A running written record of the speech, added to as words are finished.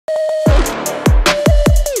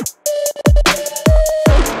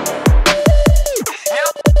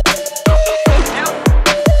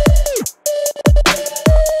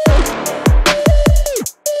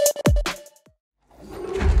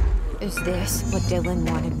That's what Dylan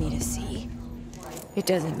wanted me to see. It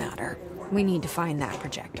doesn't matter. We need to find that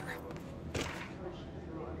projector.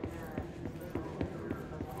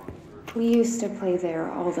 We used to play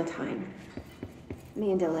there all the time.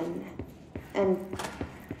 Me and Dylan. And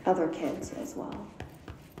other kids as well.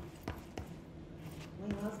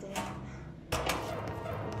 We loved it.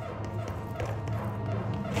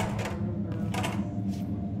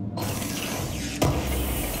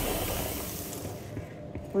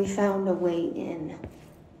 We found a way in.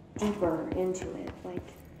 Deeper into it, like...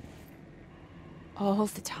 All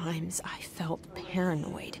the times I felt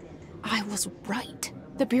paranoid, I was right.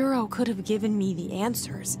 The Bureau could have given me the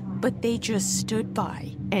answers, but they just stood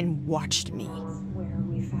by and watched me. Where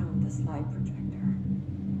we found the slide projector.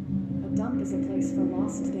 A dump is a place for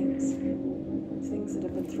lost things. Things that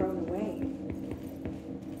have been thrown away.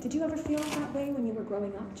 Did you ever feel that way when you were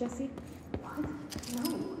growing up, Jesse? What?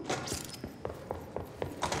 No.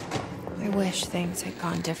 I wish things had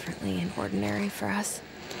gone differently in Ordinary for us.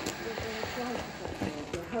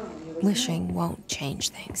 But wishing won't change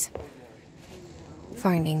things.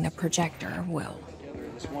 Finding the projector will. Together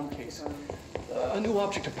in this one case, a new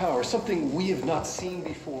object of power, something we have not seen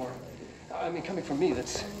before. I mean, coming from me,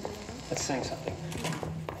 that's saying something.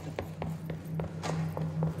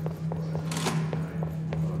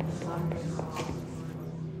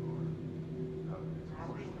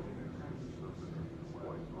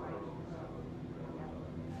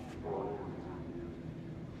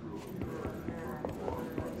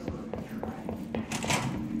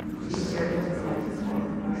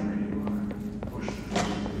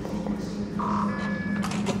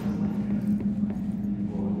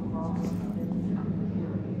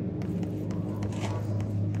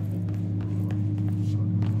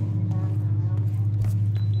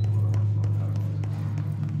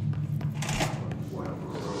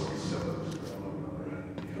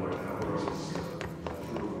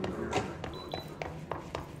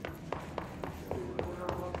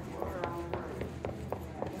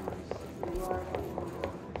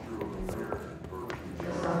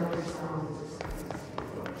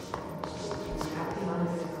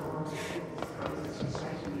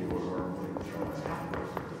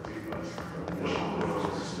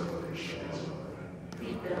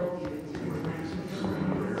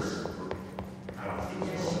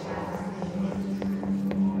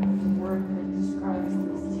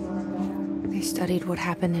 Studied what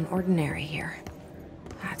happened in Ordinary here.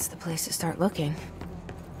 That's the place to start looking.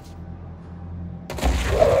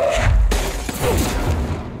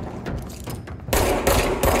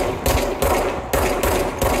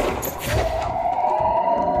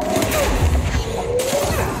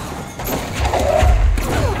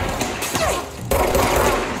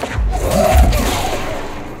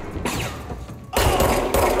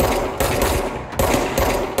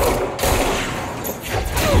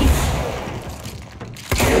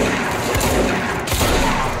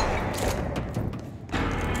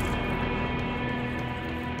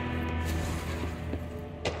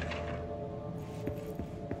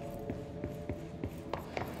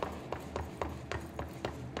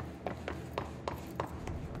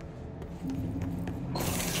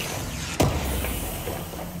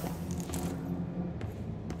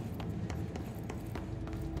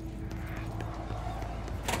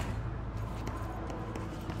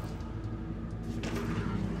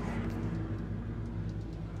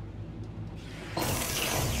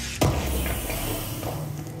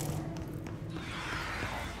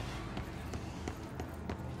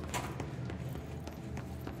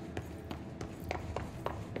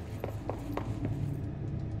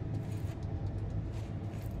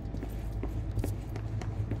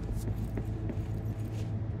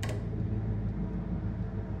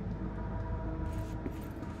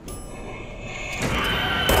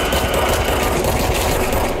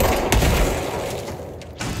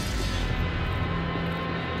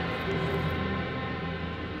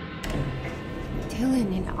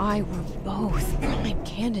 Dylan and I were both prime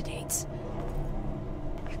candidates.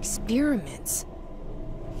 Experiments.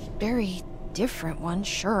 Very different ones,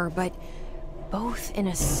 sure, but both in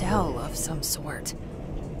a cell of some sort.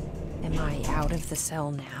 Am I out of the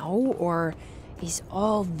cell now, or is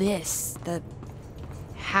all this, the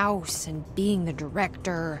house and being the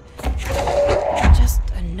director, just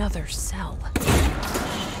another cell?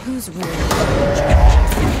 Who's really in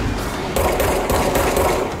charge?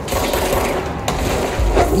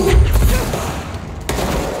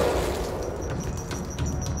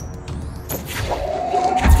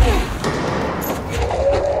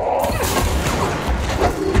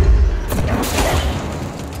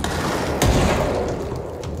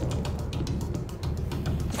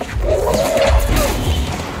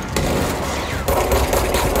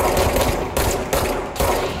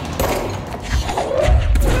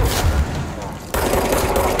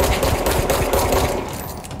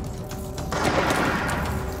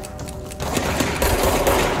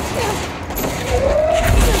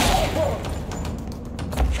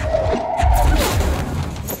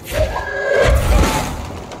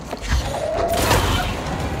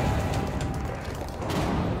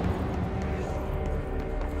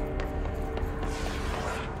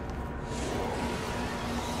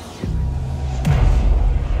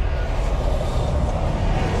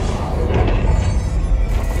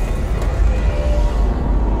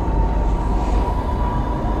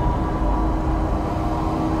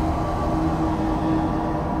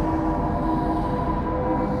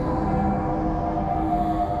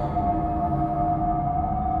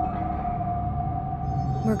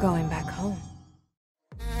 We're going back home.